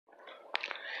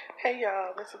Hey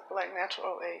y'all, this is Black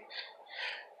Natural 08.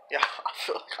 Y'all, I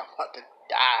feel like I'm about to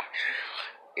die.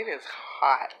 It is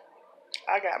hot.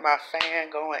 I got my fan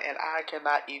going and I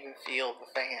cannot even feel the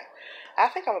fan. I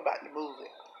think I'm about to move it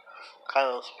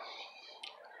because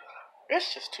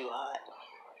it's just too hot.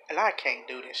 And I can't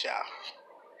do this, y'all.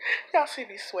 Y'all see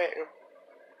me sweating.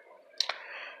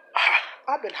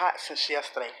 I've been hot since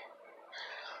yesterday.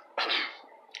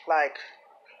 Like,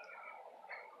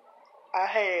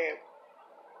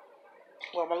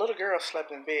 my little girl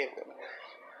slept in bed with me.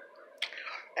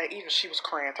 And even she was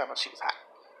crying, talking about she was hot.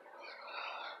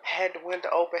 Had the window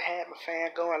open, had my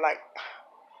fan going. Like,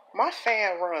 my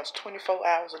fan runs 24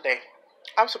 hours a day.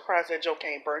 I'm surprised that joke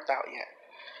ain't burnt out yet.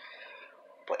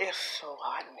 But it's so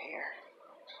hot in here.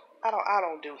 I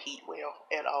don't do heat well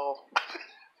at all.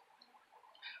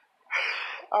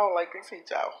 I don't like this heat,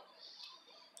 y'all.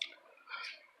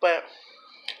 But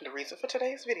the reason for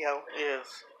today's video is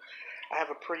I have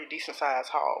a pretty decent sized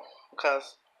haul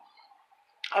because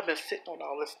I've been sitting on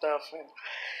all this stuff and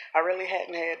I really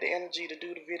hadn't had the energy to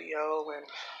do the video, and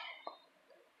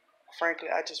frankly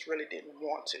I just really didn't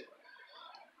want to.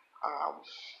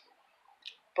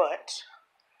 But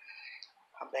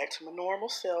I'm back to my normal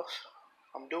self.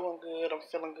 I'm doing good. I'm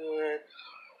feeling good.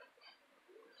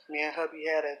 Me and hubby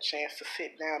had a chance to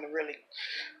sit down and really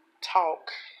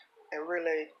talk and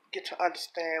really get to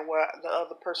understand where the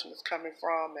other person is coming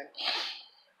from and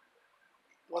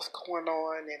what's going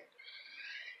on, and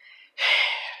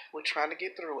we're trying to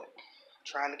get through it.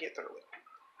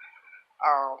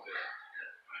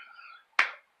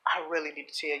 I really need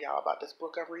to tell y'all about this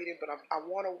book I'm reading, but I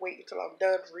want to wait until I'm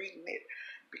done reading it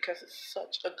because it's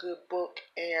such a good book,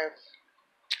 and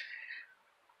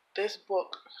this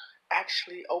book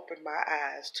actually opened my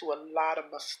eyes to a lot of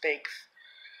mistakes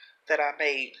that I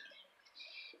made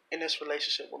in this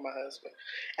relationship with my husband,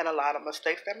 and a lot of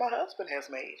mistakes that my husband has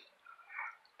made.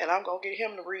 And I'm going to get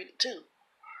him to read it too.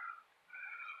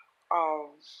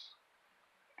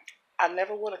 I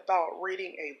never would have thought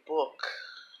reading a book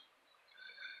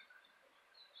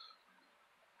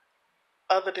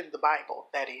other than the Bible,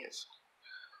 that is,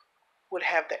 would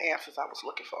have the answers I was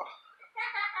looking for.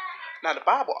 Now, the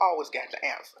Bible always got the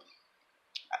answer.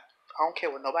 I don't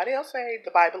care what nobody else say,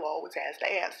 the Bible always has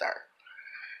the answer.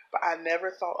 But I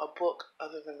never thought a book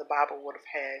other than the Bible would have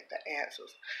had the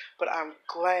answers. But I'm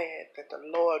glad that the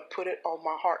Lord put it on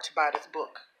my heart to buy this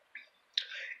book.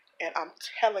 And I'm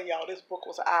telling y'all, this book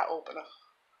was an eye-opener.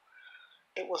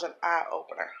 It was an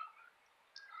eye-opener.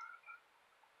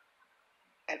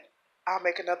 And I'll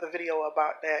make another video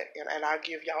about that, and I'll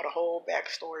give y'all the whole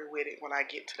backstory with it when I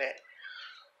get to that.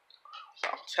 So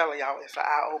I'm telling y'all, it's an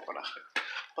eye-opener.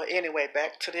 But anyway,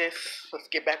 back to this. Let's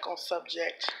get back on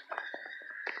subject.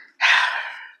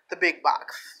 The big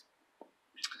box.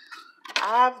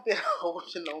 I've been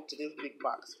holding on to this big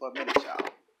box for a minute, y'all.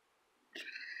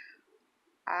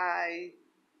 I'm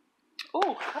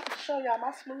going to show y'all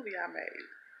my smoothie I made.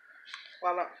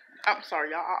 Well, I'm sorry,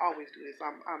 y'all. I always do this.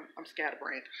 I'm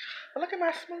scatterbrained. But look at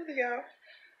my smoothie, y'all.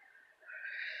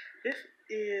 This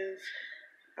is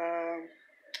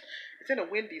it's in a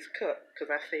Wendy's cup because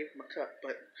I saved my cup.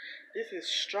 But this is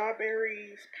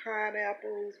strawberries,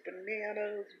 pineapples,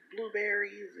 bananas,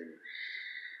 blueberries, and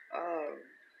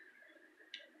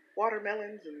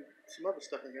watermelons, and some other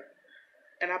stuff in here.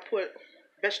 And I put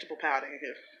vegetable powder in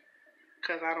here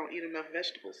because I don't eat enough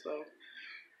vegetables, so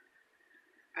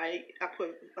I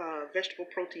put vegetable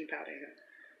protein powder in here.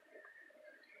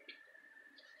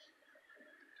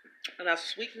 And I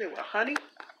sweeten it with honey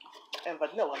and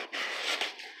vanilla.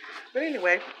 But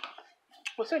anyway,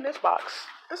 what's in this box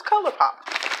is Color Pop.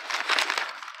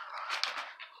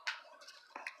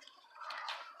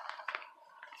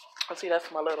 See, that's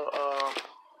my little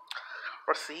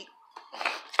receipt.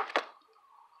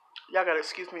 Y'all gotta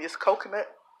excuse me, it's coconut.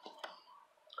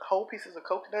 Whole pieces of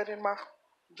coconut in my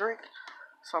drink.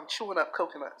 So I'm chewing up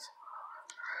coconuts.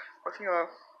 But you know,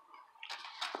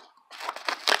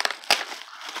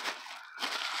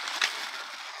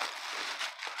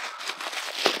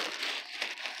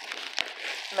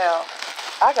 now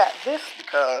I got this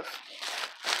because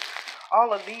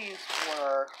all of these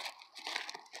were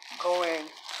going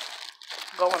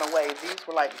away. These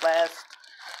were like last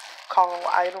call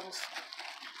items,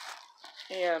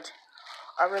 and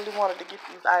I really wanted to get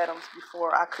these items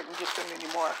before I couldn't get them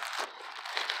anymore.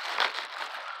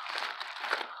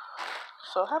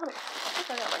 So how many? I think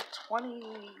I got like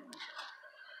 20.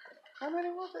 How many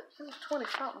was it? It was 20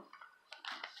 something.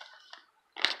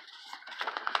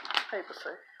 Paper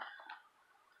say.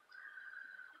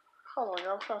 Hold on,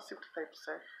 y'all. I'm trying to see what the paper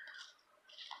say.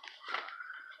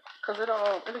 Because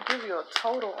it'll give you a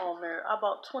total on there. I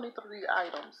bought 23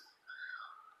 items.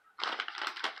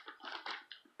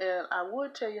 And I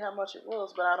would tell you how much it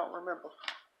was, but I don't remember.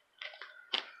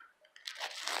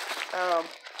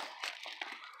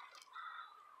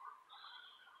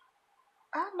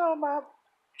 I know my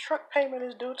truck payment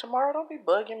is due tomorrow. Don't be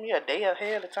bugging me a day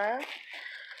ahead of time.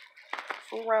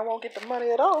 Fool around won't get the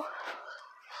money at all.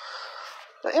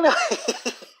 But anyway,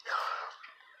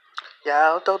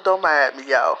 y'all don't mind me,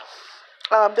 y'all.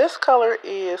 This color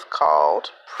is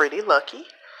called Pretty Lucky.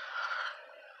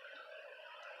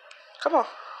 Come on,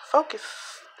 focus.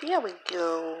 Here we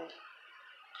go.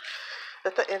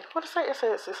 And what does it say? It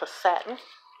says it's a satin.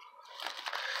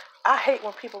 I hate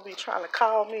when people be trying to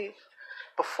call me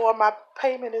before my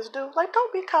payment is due. Like,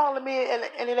 don't be calling me and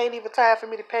it ain't even time for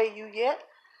me to pay you yet.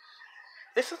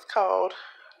 This is called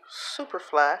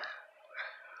Superfly.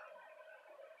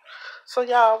 So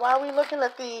y'all, while we looking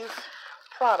at these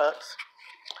products,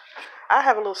 I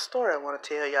have a little story I want to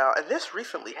tell y'all. And this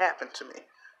recently happened to me.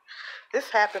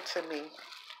 This happened to me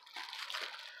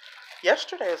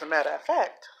yesterday, as a matter of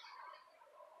fact.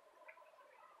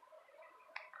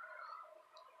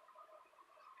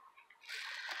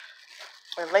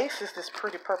 And lace is this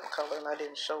pretty purple color, and I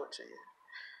didn't show it to you.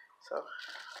 So,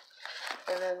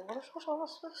 and then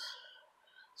what's this?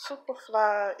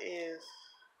 Superfly is,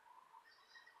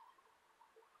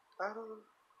 I don't know.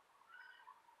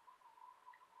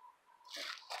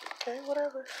 Okay,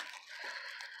 whatever.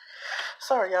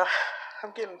 Sorry, y'all.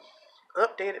 I'm getting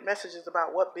updated messages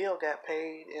about what bill got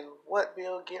paid and what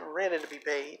bill getting ready to be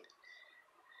paid.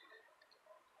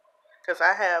 Because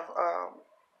I have,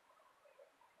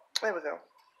 there we go.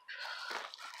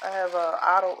 I have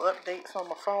auto updates on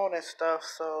my phone and stuff,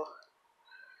 so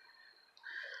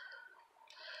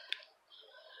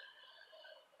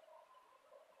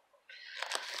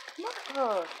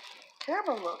my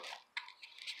camera looks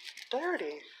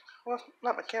dirty. Well,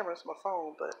 not my camera, it's my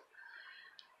phone, but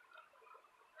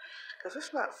because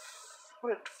it's not,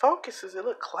 when it focuses, it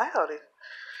looks cloudy.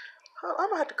 I'm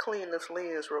going to have to clean this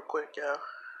lens real quick, y'all.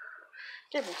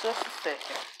 Give me just a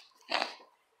second.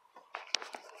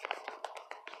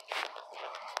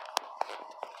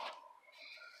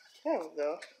 There we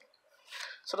go.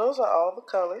 So those are all the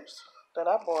colors that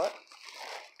I bought.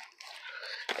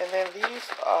 And then these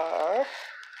are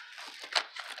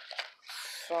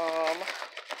some,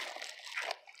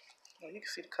 you can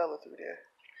see the color through there.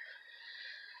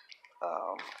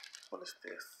 What is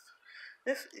this?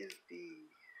 This is the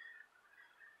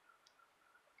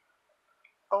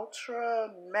Ultra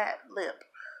Matte Lip.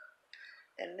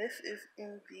 And this is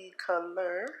in the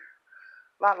color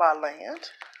La La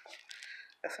Land.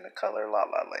 That's in the color La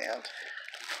La Land.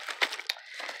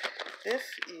 This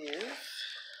is,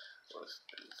 what's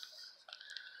this?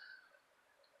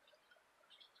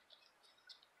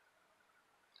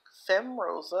 Femme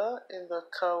Rosa in the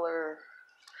color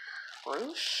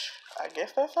Rouge. I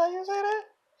guess that's how you say that.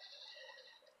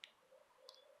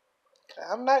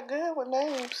 I'm not good with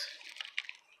names.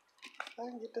 I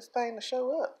can get this thing to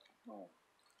show up.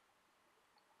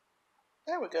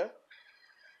 There we go.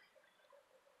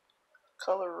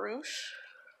 Color Rouge.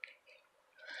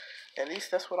 At least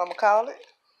that's what I'm going to call it.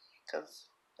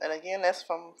 And again, that's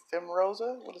from Femme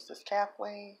Rosa. What is this?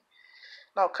 Kathleen?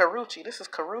 No, Carucci. This is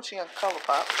Carucci on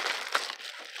ColourPop.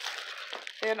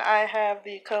 Then I have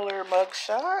the color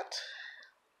Mugshot,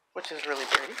 which is really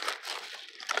pretty.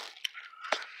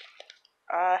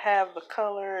 I have the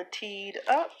color Teed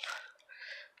Up,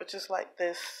 which is like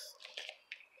this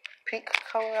pink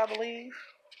color, I believe.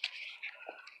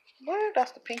 Where?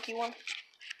 That's the pinky one.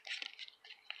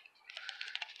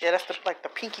 Yeah, that's like the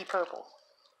pinky purple.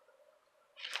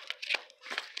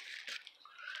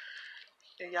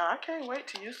 And y'all, I can't wait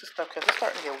to use this stuff because it's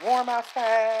starting to get warm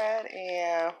outside.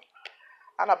 And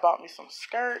I done bought me some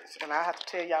skirts, and I have to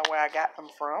tell y'all where I got them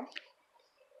from.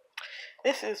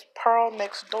 This is Pearl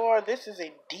Next Door. This is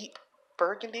a deep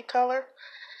burgundy color.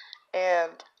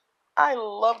 And I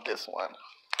love this one.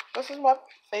 This is my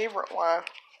favorite one.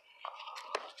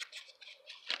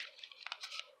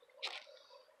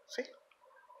 See?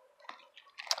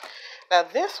 Now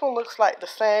this one looks like the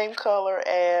same color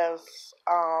as,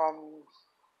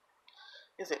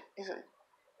 is it,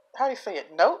 how do you say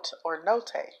it? Note or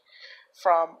Note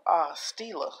from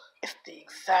Stila. It's the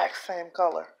exact same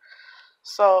color.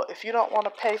 So if you don't want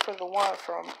to pay for the one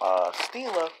from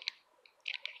Stila,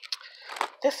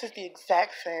 this is the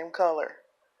exact same color.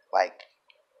 Like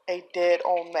a dead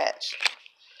on match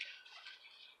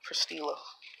for Stila.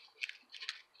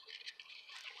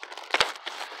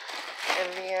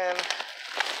 And then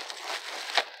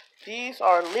these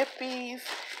are lippies,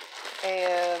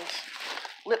 and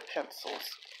lip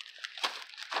pencils.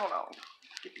 Hold on.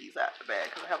 Get these out the bag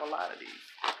because I have a lot of these.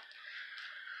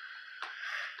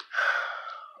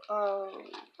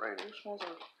 Right, which ones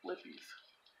are lippies?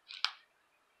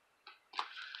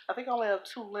 I think I only have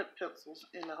 2 lip pencils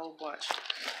in the whole bunch.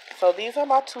 So these are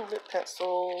my 2 lip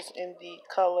pencils in the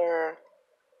color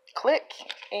Click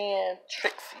and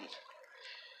Trixie.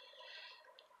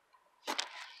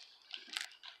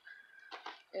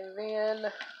 And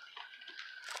then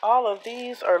all of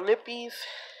these are lippies.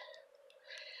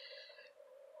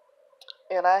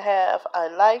 And I have I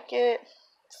Like It,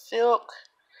 Silk,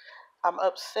 I'm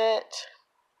Upset,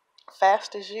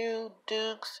 Fast as You,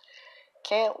 Dukes,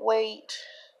 Can't Wait,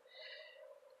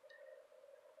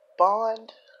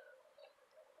 Bond,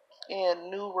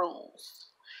 and New Rules.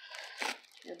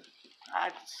 And I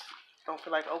just don't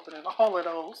feel like opening all of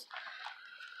those,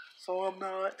 so I'm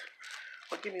not.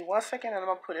 But give me 1 second and I'm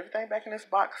going to put everything back in this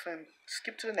box and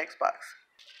skip to the next box.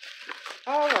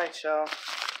 Alright, y'all.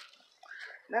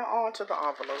 Now on to the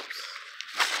envelopes.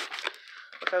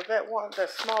 Because that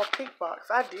small pink box,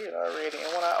 I did already.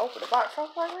 And when I opened the box, I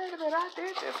was like, wait a minute, I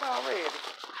did this already.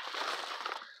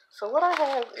 So what I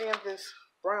have in this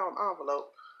brown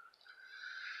envelope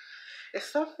is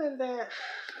something that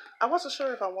I wasn't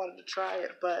sure if I wanted to try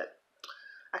it, but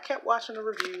I kept watching the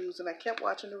reviews and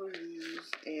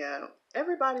and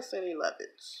everybody said they loved it.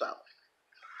 So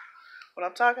what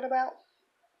I'm talking about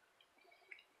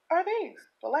are these,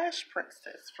 the Lash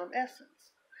Princess from Essence.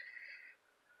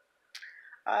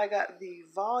 I got the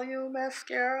Volume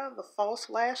Mascara, the False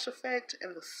Lash Effect,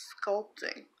 and the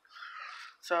Sculpting.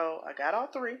 So I got all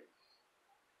 3.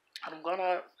 I'm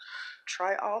gonna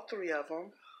try all 3 of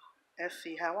them and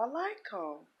see how I like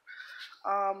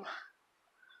them.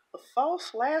 The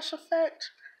False Lash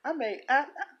Effect,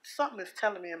 something is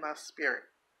telling me in my spirit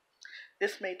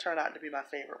this may turn out to be my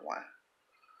favorite one,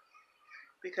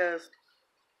 because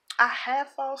I have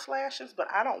false lashes, but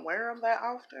I don't wear them that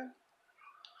often.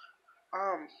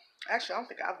 Actually, I don't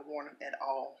think I've worn them at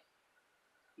all.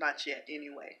 Not yet,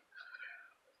 anyway.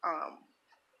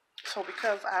 So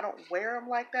because I don't wear them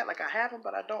like that, like I have them,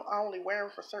 but I only wear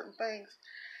them for certain things.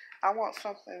 I want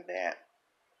something that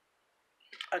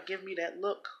give me that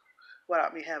look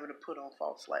without me having to put on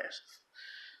false lashes.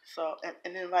 So,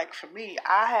 and then like for me,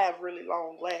 I have really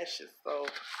long lashes, so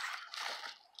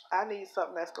I need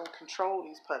something that's going to control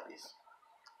these puppies.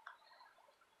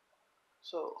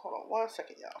 So, hold on 1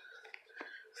 second, y'all.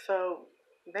 So,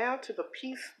 now to the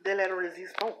piece de la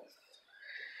resistance.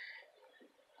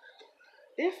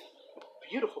 This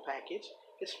beautiful package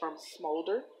is from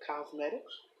Smolder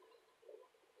Cosmetics.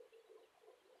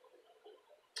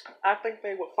 I think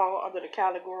they would fall under the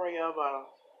category of,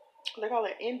 they call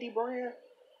it indie brand.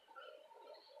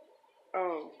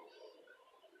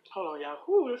 Hold on, y'all.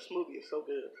 Whoo, this smoothie is so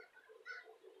good.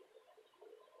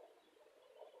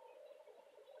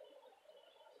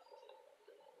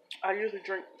 I usually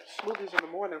drink smoothies in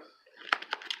the morning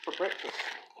for breakfast.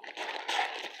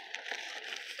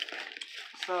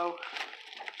 So,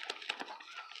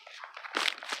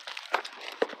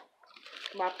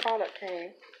 my product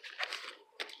came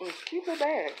in a cute little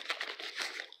bag.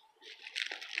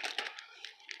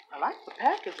 I like the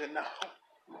packaging though.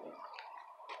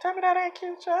 Tell me that ain't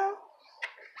cute, y'all.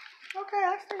 Okay,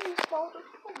 I see you, Smolder.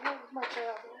 Where's my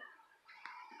child?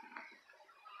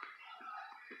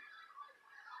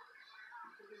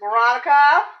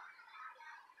 Veronica?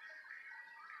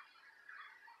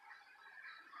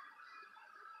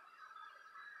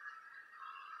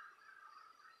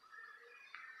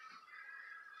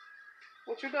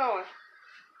 What you doing? What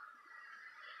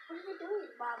are you doing,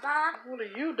 Mama? What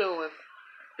are you doing?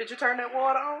 Did you turn that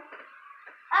water on?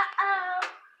 Uh-oh.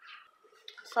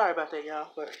 Sorry about that,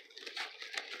 y'all, but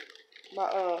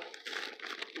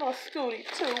my Scooty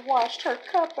too washed her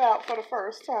cup out for the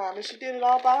first time, and she did it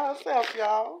all by herself,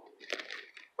 y'all.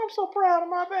 I'm so proud of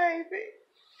my baby.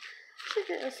 She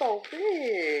getting so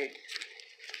big.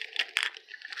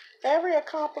 Every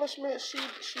accomplishment she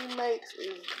makes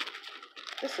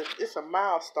it's a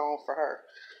milestone for her,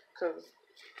 cause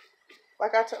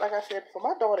like I said before,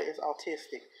 my daughter is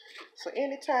autistic, so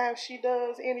anytime she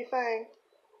does anything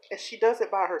and she does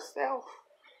it by herself,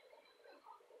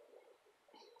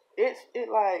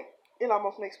 it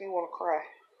almost makes me want to cry,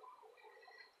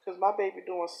 cause my baby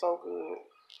doing so good.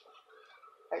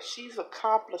 Like she's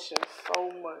accomplishing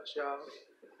so much, y'all.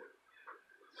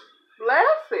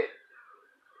 Laugh it.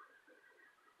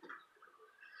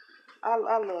 I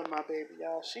love my baby,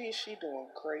 y'all. She doing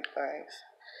great things.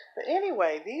 But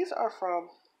anyway, these are from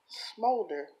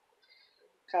Smolder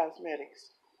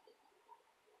Cosmetics.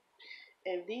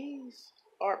 And these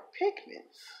are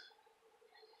pigments.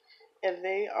 And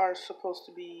they are supposed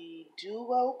to be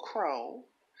duochrome.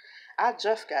 I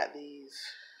just got these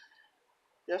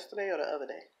yesterday or the other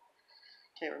day.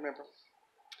 Can't remember.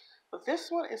 But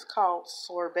this one is called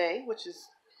Sorbet, which is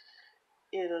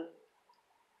it'll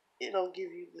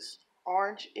give you this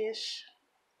orange-ish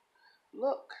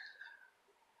look.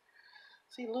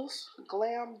 See, loose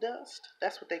glam dust.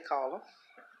 That's what they call them.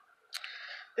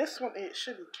 This one, it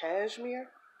should be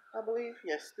cashmere, I believe.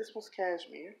 Yes, this one's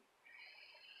cashmere.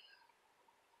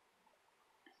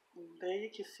 And there you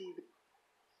can see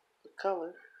the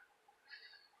color.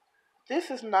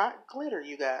 This is not glitter,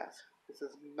 you guys. This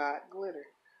is not glitter.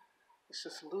 It's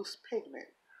just loose pigment.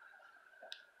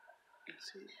 You can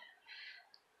see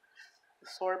the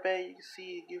sorbet. You can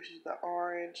see it gives you the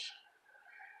orange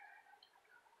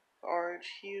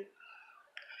hue.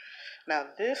 Now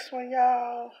this one,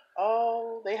 y'all.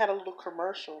 Oh, they had a little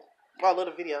commercial, well, a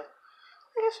little video.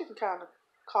 I guess you can kind of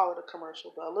call it a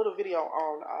commercial, but a little video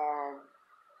on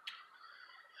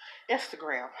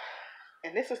Instagram.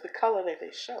 And this is the color that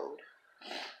they showed.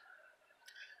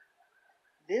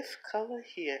 This color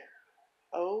here.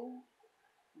 Oh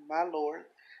my Lord.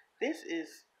 This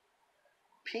is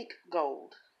pink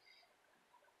gold.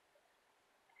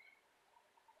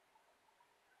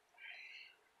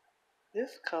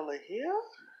 This color here.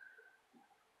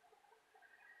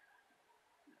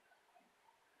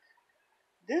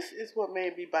 This is what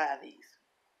made me buy these.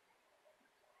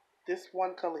 This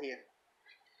one color here.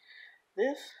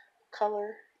 This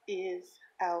color is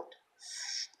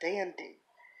outstanding.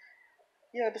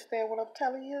 You understand what I'm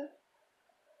telling you?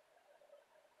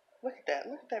 Look at that.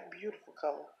 Look at that beautiful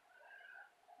color.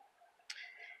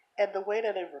 And the way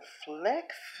that it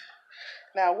reflects.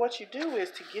 Now what you do is,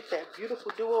 to get that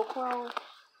beautiful duochrome,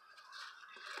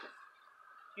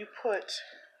 you put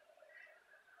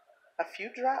a few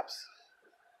drops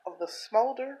of the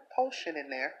Smolder potion in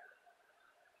there.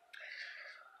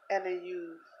 And then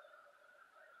you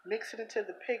mix it into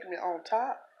the pigment on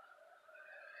top.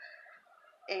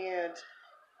 And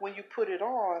when you put it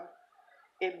on,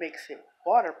 it makes it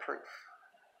waterproof.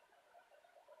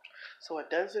 So it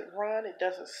doesn't run, it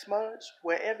doesn't smudge.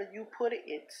 Wherever you put it,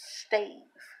 it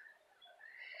stays.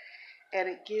 And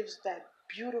it gives that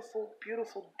beautiful,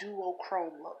 beautiful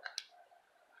duochrome look.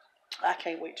 I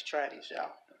can't wait to try these,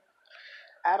 y'all.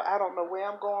 I don't know where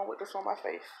I'm going with this on my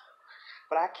face,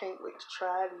 but I can't wait to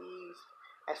try these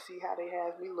and see how they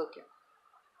have me looking.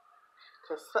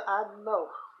 Because I know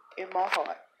in my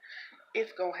heart,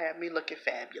 it's going to have me looking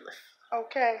fabulous.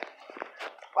 Okay?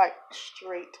 Like,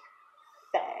 straight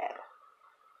fab.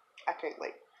 I can't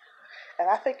wait. And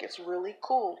I think it's really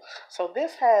cool. So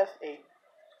this has a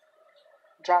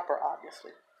dropper,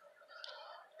 obviously.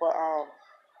 But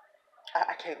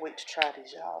I can't wait to try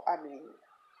these, y'all. I mean,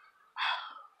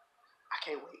 I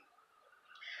can't wait.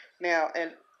 Now,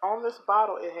 and on this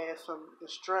bottle, it has some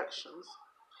instructions.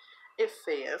 It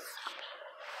says,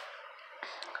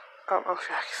 I don't know if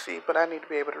y'all can see, but I need to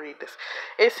be able to read this.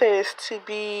 It says to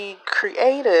be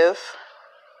creative.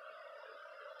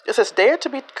 It says, dare to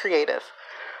be creative.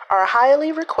 Our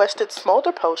highly requested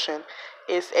Smolder potion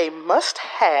is a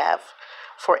must-have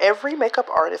for every makeup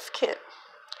artist kit.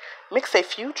 Mix a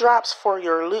few drops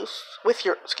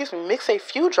mix a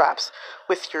few drops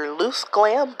with your loose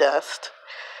glam dust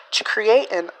to create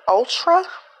an ultra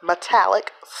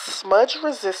metallic, smudge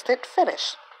resistant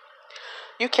finish.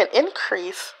 You can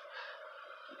increase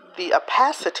the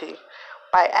opacity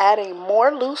by adding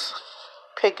more loose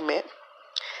pigment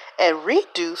and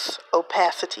reduce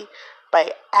opacity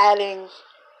by adding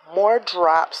more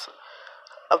drops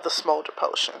of the Smolder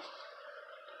potion.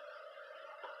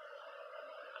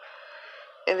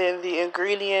 And then the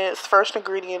ingredients, first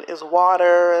ingredient is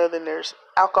water, then there's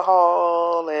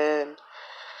alcohol, and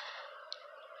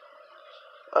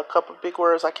a couple big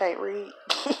words I can't read.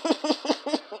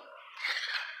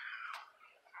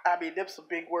 I mean, them some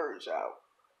big words, y'all.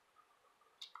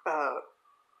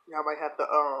 Y'all might have to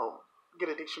get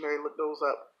a dictionary, look those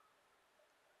up,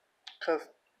 because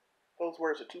those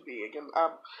words are too big, and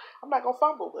I'm not gonna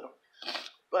fumble with them.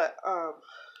 But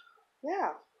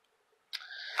yeah,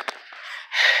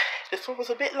 this one was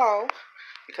a bit long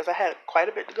because I had quite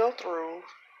a bit to go through.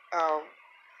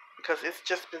 Because it's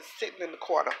just been sitting in the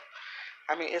corner.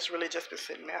 I mean, it's really just been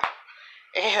sitting there,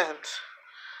 and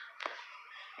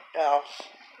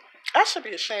I should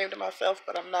be ashamed of myself,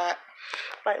 but I'm not.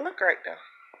 Like, look right there.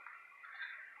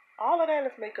 All of that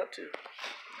is makeup too,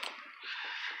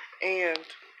 and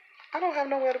I don't have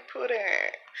nowhere to put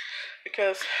it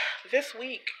because this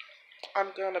week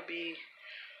I'm gonna be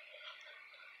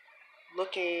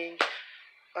looking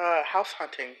house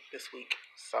hunting this week,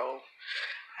 so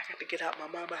I got to get out my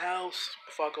mama house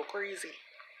before I go crazy.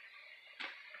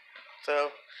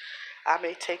 So I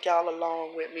may take y'all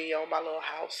along with me on my little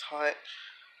house hunt.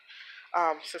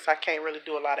 Since I can't really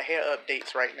do a lot of hair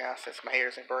updates right now since my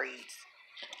hair's in braids.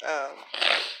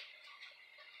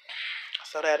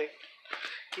 So that'll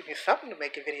give me something to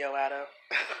make a video out of.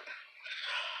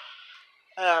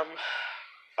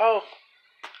 Oh,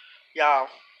 y'all.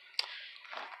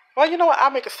 Well, you know what?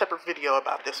 I'll make a separate video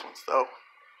about this one. So,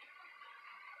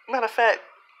 matter of fact,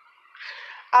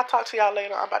 I'll talk to y'all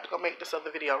later. I'm about to go make this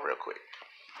other video real quick.